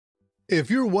If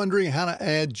you're wondering how to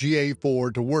add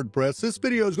GA4 to WordPress, this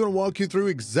video is going to walk you through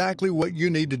exactly what you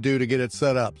need to do to get it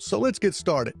set up. So let's get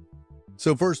started.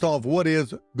 So first off, what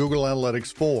is Google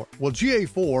Analytics 4? Well,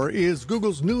 GA4 is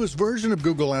Google's newest version of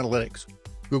Google Analytics.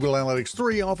 Google Analytics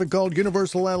 3, often called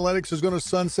Universal Analytics, is going to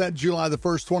sunset July the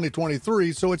 1st,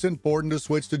 2023, so it's important to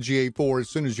switch to GA4 as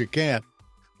soon as you can.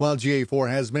 While GA4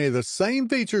 has many of the same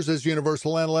features as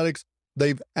Universal Analytics,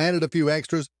 they've added a few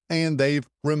extras and they've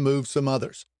removed some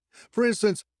others. For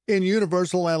instance, in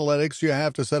Universal Analytics, you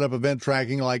have to set up event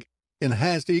tracking like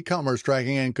enhanced e-commerce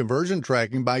tracking and conversion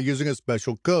tracking by using a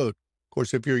special code. Of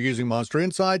course, if you're using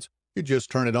MonsterInsights, you just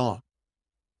turn it on.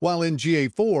 While in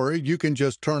GA4, you can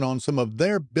just turn on some of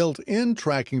their built-in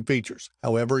tracking features.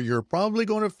 However, you're probably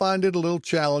going to find it a little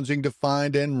challenging to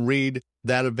find and read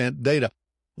that event data,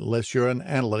 unless you're an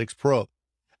analytics pro.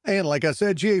 And like I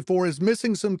said, GA4 is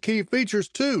missing some key features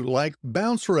too, like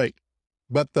bounce rate.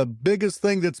 But the biggest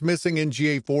thing that's missing in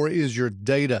GA4 is your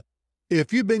data.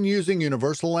 If you've been using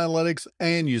Universal Analytics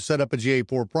and you set up a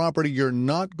GA4 property, you're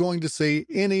not going to see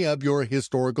any of your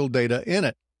historical data in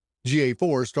it.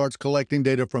 GA4 starts collecting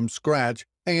data from scratch,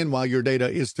 and while your data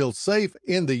is still safe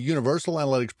in the Universal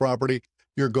Analytics property,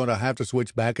 you're going to have to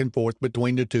switch back and forth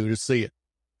between the two to see it.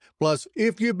 Plus,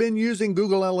 if you've been using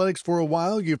Google Analytics for a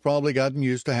while, you've probably gotten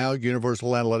used to how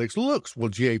Universal Analytics looks. Well,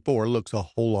 GA4 looks a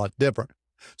whole lot different.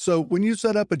 So when you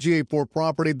set up a GA4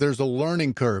 property, there's a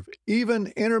learning curve.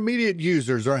 Even intermediate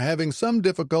users are having some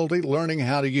difficulty learning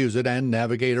how to use it and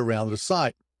navigate around the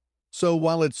site. So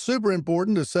while it's super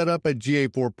important to set up a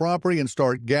GA4 property and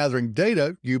start gathering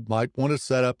data, you might want to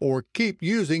set up or keep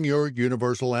using your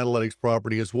Universal Analytics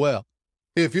property as well.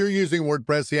 If you're using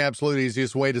WordPress, the absolute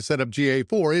easiest way to set up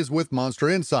GA4 is with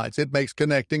MonsterInsights. It makes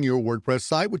connecting your WordPress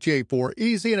site with GA4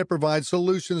 easy, and it provides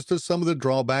solutions to some of the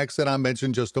drawbacks that I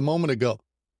mentioned just a moment ago.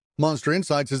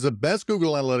 MonsterInsights is the best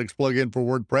Google Analytics plugin for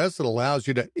WordPress that allows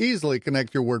you to easily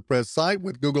connect your WordPress site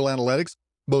with Google Analytics,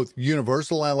 both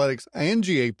Universal Analytics and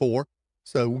GA4,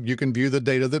 so you can view the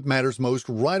data that matters most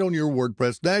right on your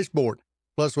WordPress dashboard.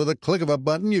 Plus, with a click of a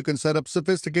button, you can set up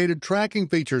sophisticated tracking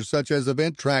features such as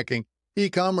event tracking,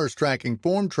 e-commerce tracking,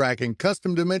 form tracking,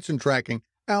 custom dimension tracking,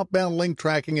 outbound link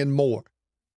tracking, and more.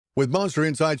 With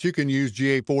MonsterInsights, you can use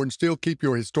GA4 and still keep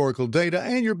your historical data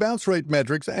and your bounce rate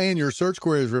metrics and your search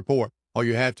queries report. All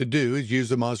you have to do is use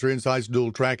the MonsterInsights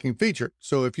dual tracking feature.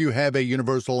 So if you have a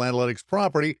Universal Analytics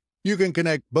property, you can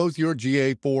connect both your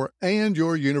GA4 and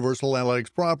your Universal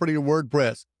Analytics property to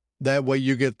WordPress. That way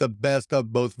you get the best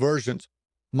of both versions.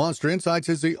 MonsterInsights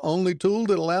is the only tool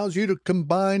that allows you to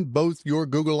combine both your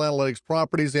Google Analytics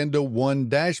properties into one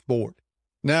dashboard.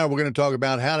 Now we're going to talk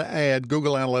about how to add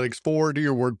Google Analytics 4 to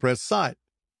your WordPress site.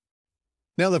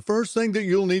 Now the first thing that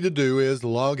you'll need to do is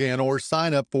log in or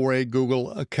sign up for a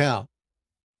Google account.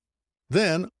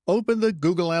 Then open the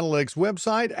Google Analytics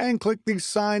website and click the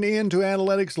Sign In to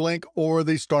Analytics link or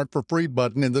the Start for Free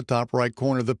button in the top right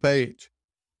corner of the page.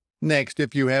 Next,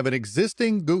 if you have an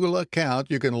existing Google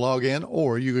account, you can log in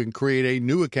or you can create a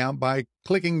new account by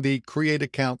clicking the Create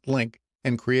Account link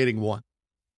and creating one.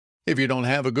 If you don't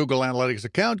have a Google Analytics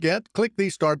account yet, click the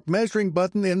Start Measuring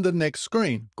button in the next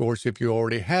screen. Of course, if you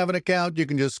already have an account, you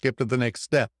can just skip to the next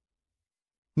step.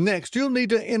 Next, you'll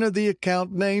need to enter the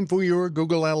account name for your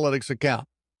Google Analytics account.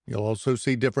 You'll also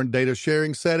see different data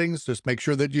sharing settings. Just make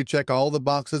sure that you check all the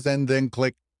boxes and then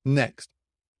click Next.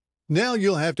 Now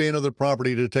you'll have to enter the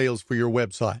property details for your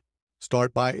website.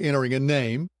 Start by entering a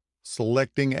name,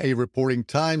 selecting a reporting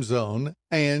time zone,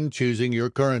 and choosing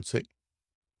your currency.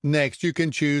 Next, you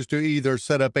can choose to either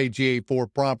set up a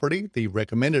GA4 property, the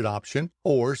recommended option,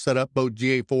 or set up both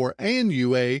GA4 and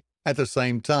UA at the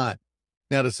same time.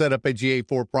 Now, to set up a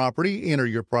GA4 property, enter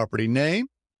your property name,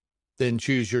 then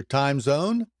choose your time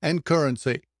zone and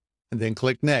currency, and then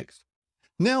click Next.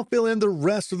 Now fill in the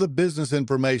rest of the business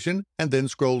information, and then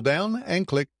scroll down and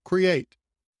click Create.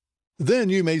 Then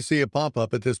you may see a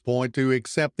pop-up at this point to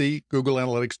accept the Google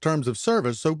Analytics Terms of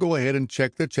Service, so go ahead and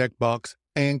check the checkbox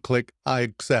and click I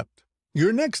accept.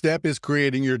 Your next step is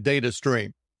creating your data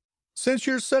stream. Since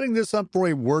you're setting this up for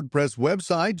a WordPress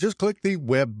website, just click the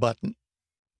Web button.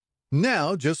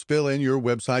 Now just fill in your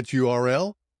website's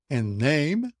URL and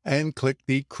name and click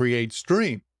the Create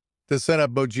Stream. To set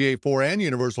up both GA4 and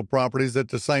Universal properties at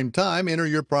the same time, enter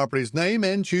your property's name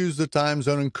and choose the time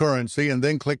zone and currency, and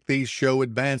then click the Show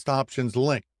Advanced Options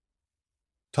link.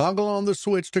 Toggle on the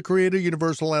switch to create a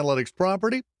Universal Analytics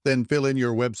property, then fill in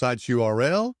your website's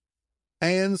URL,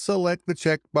 and select the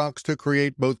checkbox to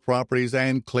create both properties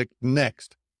and click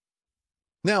Next.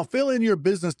 Now fill in your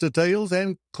business details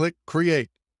and click Create.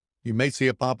 You may see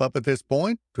a pop-up at this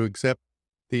point to accept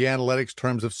the Analytics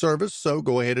Terms of Service, so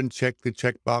go ahead and check the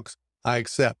checkbox I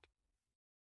accept.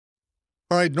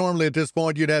 All right, normally at this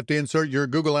point, you'd have to insert your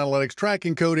Google Analytics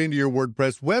tracking code into your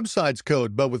WordPress website's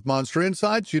code, but with Monster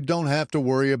Insights, you don't have to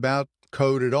worry about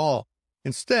code at all.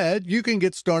 Instead, you can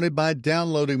get started by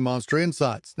downloading Monster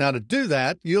Insights. Now, to do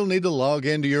that, you'll need to log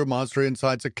into your Monster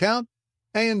Insights account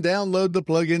and download the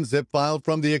plugin zip file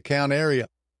from the account area.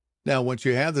 Now, once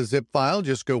you have the zip file,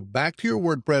 just go back to your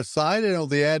WordPress site, and on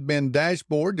the admin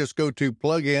dashboard, just go to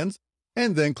Plugins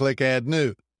and then click Add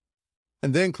New.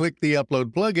 And then click the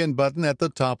Upload Plugin button at the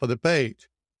top of the page.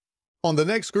 On the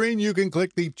next screen, you can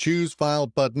click the Choose File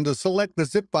button to select the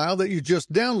zip file that you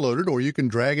just downloaded, or you can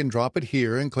drag and drop it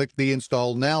here and click the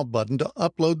Install Now button to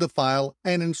upload the file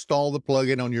and install the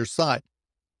plugin on your site.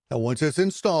 Now, once it's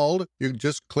installed, you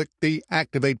just click the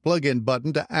Activate Plugin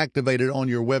button to activate it on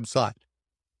your website.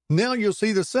 Now you'll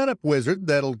see the setup wizard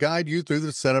that'll guide you through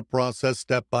the setup process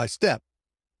step by step.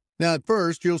 Now, at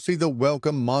first, you'll see the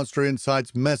Welcome Monster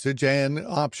Insights message and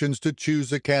options to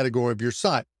choose a category of your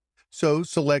site. So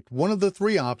select one of the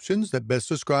three options that best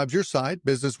describes your site: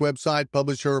 business website,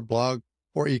 publisher, blog,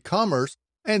 or e-commerce,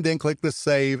 and then click the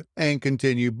Save and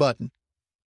Continue button.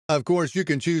 Of course, you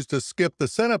can choose to skip the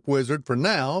setup wizard for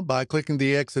now by clicking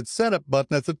the Exit Setup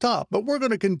button at the top, but we're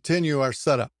going to continue our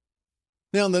setup.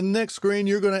 Now, on the next screen,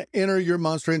 you're going to enter your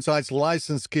Monster Insights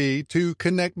license key to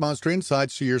connect Monster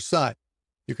Insights to your site.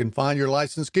 You can find your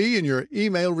license key in your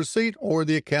email receipt or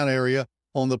the account area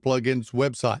on the plugin's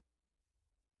website.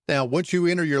 Now, once you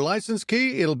enter your license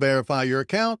key, it'll verify your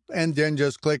account, and then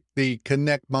just click the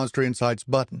Connect Monster Insights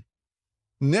button.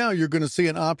 Now you're going to see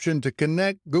an option to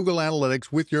connect Google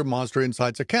Analytics with your Monster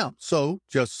Insights account, so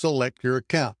just select your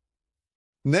account.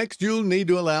 Next, you'll need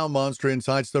to allow Monster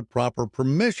Insights the proper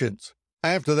permissions.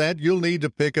 After that, you'll need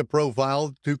to pick a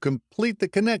profile to complete the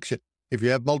connection. If you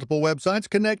have multiple websites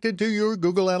connected to your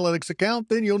Google Analytics account,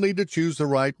 then you'll need to choose the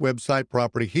right website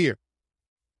property here.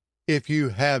 If you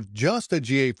have just a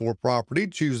GA4 property,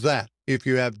 choose that. If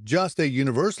you have just a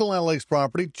Universal Analytics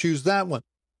property, choose that one.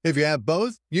 If you have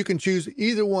both, you can choose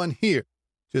either one here.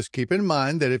 Just keep in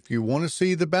mind that if you want to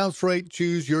see the bounce rate,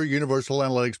 choose your Universal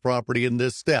Analytics property in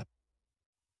this step.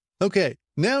 Okay,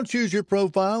 now choose your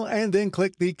profile and then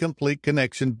click the Complete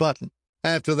Connection button.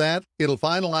 After that, it'll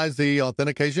finalize the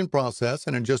authentication process,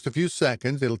 and in just a few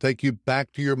seconds, it'll take you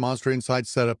back to your Monster Insights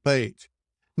setup page.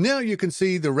 Now you can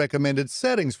see the recommended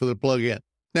settings for the plugin.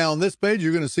 Now on this page,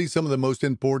 you're going to see some of the most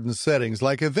important settings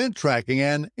like event tracking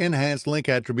and enhanced link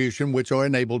attribution, which are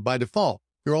enabled by default.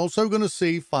 You're also going to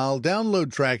see file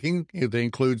download tracking. It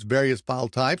includes various file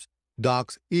types,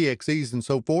 docs, exes, and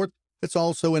so forth. It's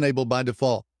also enabled by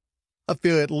default.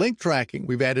 Affiliate link tracking.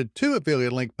 We've added 2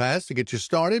 affiliate link paths to get you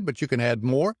started, but you can add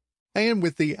more. And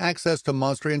with the Access to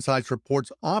Monster Insights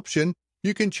Reports option,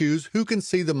 you can choose who can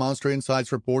see the Monster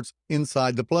Insights reports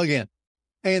inside the plugin.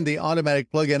 And the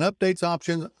Automatic Plugin Updates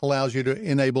option allows you to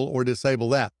enable or disable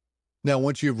that. Now,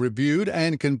 once you've reviewed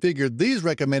and configured these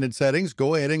recommended settings,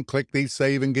 go ahead and click the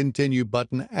Save and Continue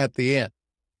button at the end.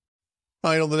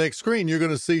 All right, on the next screen, you're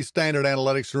going to see Standard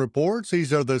Analytics and Reports.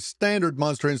 These are the standard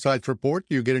Monster Insights report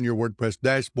you get in your WordPress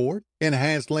dashboard.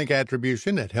 Enhanced Link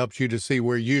Attribution that helps you to see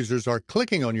where users are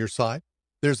clicking on your site.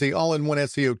 There's the All-in-One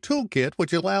SEO Toolkit,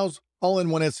 which allows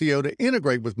All-in-One SEO to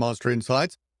integrate with Monster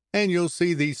Insights. And you'll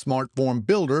see the Smart Form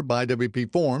Builder by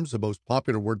WP Forms, the most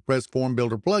popular WordPress form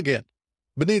builder plugin.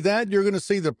 Beneath that, you're going to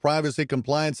see the Privacy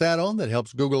Compliance add-on that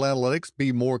helps Google Analytics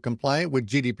be more compliant with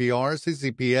GDPR,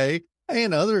 CCPA,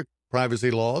 and other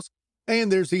privacy laws. And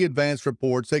there's the Advanced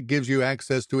Reports that gives you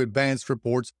access to advanced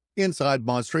reports inside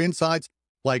Monster Insights,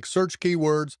 like search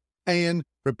keywords and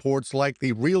reports like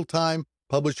the real-time,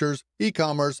 publishers,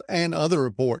 e-commerce, and other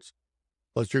reports.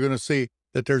 Plus, you're going to see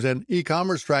that there's an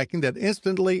e-commerce tracking that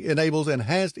instantly enables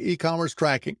enhanced e-commerce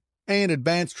tracking. And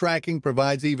advanced tracking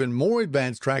provides even more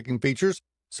advanced tracking features,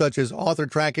 such as author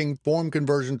tracking, form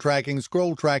conversion tracking,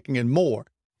 scroll tracking, and more.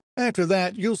 After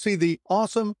that, you'll see the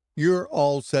awesome You're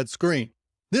All Set screen.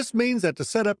 This means that the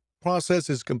setup process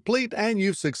is complete and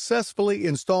you've successfully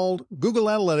installed Google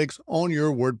Analytics on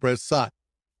your WordPress site.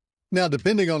 Now,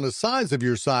 depending on the size of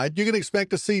your site, you can expect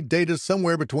to see data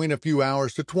somewhere between a few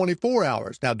hours to 24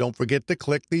 hours. Now, don't forget to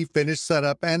click the Finish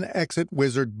Setup and Exit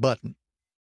Wizard button.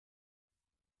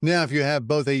 Now, if you have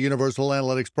both a Universal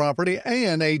Analytics property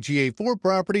and a GA4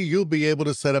 property, you'll be able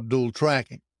to set up dual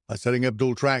tracking. By setting up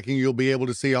dual tracking, you'll be able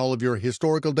to see all of your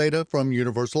historical data from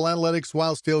Universal Analytics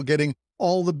while still getting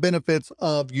all the benefits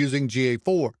of using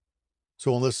GA4.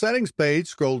 So on the Settings page,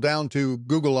 scroll down to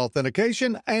Google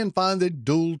Authentication and find the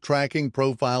Dual Tracking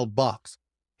Profile box.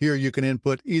 Here you can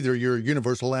input either your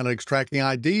Universal Analytics Tracking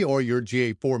ID or your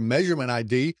GA4 Measurement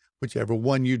ID, whichever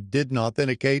one you didn't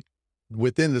authenticate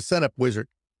within the Setup Wizard.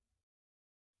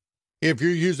 If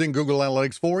you're using Google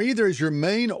Analytics 4 either as your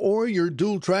main or your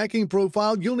dual tracking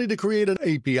profile, you'll need to create an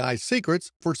API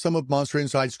secrets for some of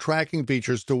MonsterInsights tracking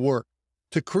features to work.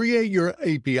 To create your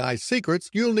API secrets,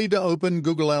 you'll need to open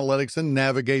Google Analytics and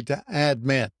navigate to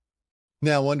Admin.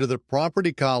 Now, under the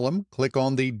Property column, click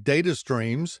on the Data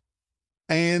Streams,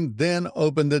 and then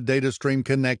open the data stream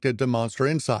connected to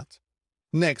MonsterInsights.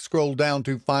 Next, scroll down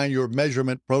to find your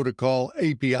Measurement Protocol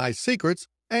API secrets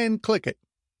and click it.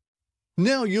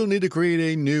 Now you'll need to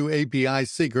create a new API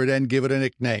secret and give it a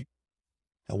nickname.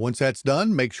 Now, once that's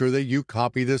done, make sure that you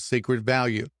copy the secret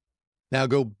value. Now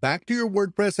go back to your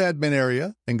WordPress admin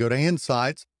area and go to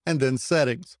Insights and then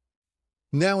Settings.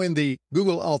 Now in the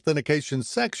Google Authentication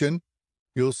section,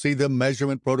 you'll see the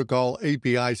Measurement Protocol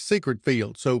API secret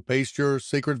field. So paste your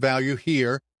secret value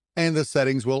here and the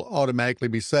settings will automatically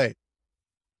be saved.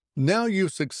 Now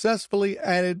you've successfully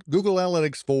added Google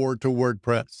Analytics 4 to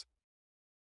WordPress.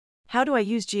 How do I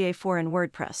use GA4 in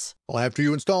WordPress? Well, after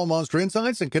you install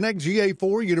MonsterInsights and connect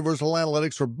GA4 Universal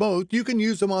Analytics for both, you can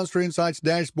use the MonsterInsights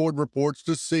dashboard reports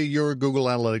to see your Google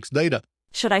Analytics data.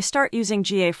 Should I start using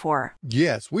GA4?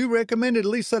 Yes, we recommend at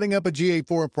least setting up a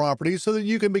GA4 property so that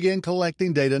you can begin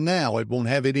collecting data now. It won't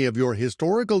have any of your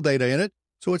historical data in it,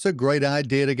 so it's a great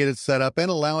idea to get it set up and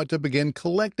allow it to begin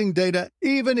collecting data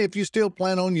even if you still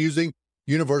plan on using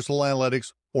Universal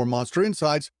Analytics or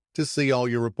MonsterInsights to see all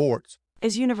your reports.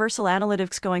 Is Universal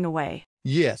Analytics going away?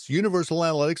 Yes, Universal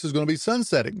Analytics is going to be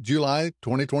sunsetting July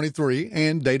 2023,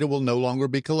 and data will no longer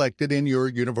be collected in your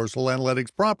Universal Analytics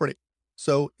property.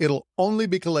 So it'll only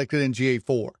be collected in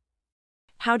GA4.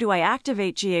 How do I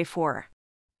activate GA4?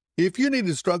 If you need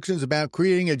instructions about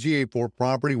creating a GA4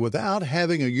 property without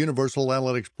having a Universal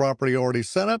Analytics property already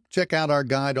set up, check out our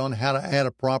guide on how to add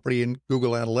a property in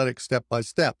Google Analytics step by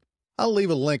step. I'll leave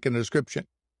a link in the description.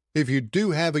 If you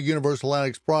do have a Universal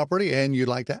Analytics property and you'd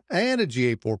like to add a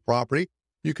GA4 property,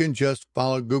 you can just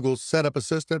follow Google's Setup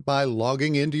Assistant by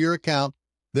logging into your account,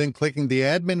 then clicking the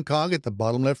admin cog at the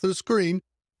bottom left of the screen,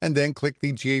 and then click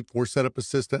the GA4 Setup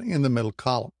Assistant in the middle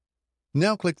column.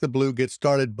 Now click the blue Get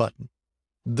Started button.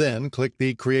 Then click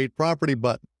the Create Property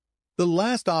button. The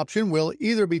last option will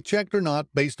either be checked or not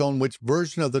based on which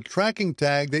version of the tracking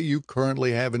tag that you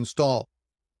currently have installed.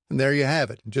 And there you have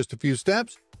it. In just a few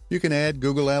steps, you can add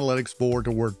Google Analytics 4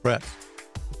 to WordPress.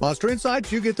 With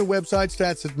MonsterInsights, you get the website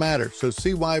stats that matter, so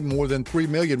see why more than 3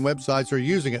 million websites are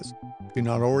using us. If you're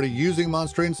not already using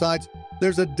MonsterInsights,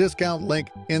 there's a discount link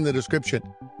in the description.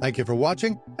 Thank you for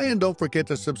watching, and don't forget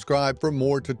to subscribe for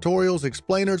more tutorials,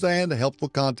 explainers, and helpful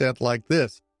content like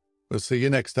this. We'll see you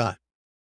next time.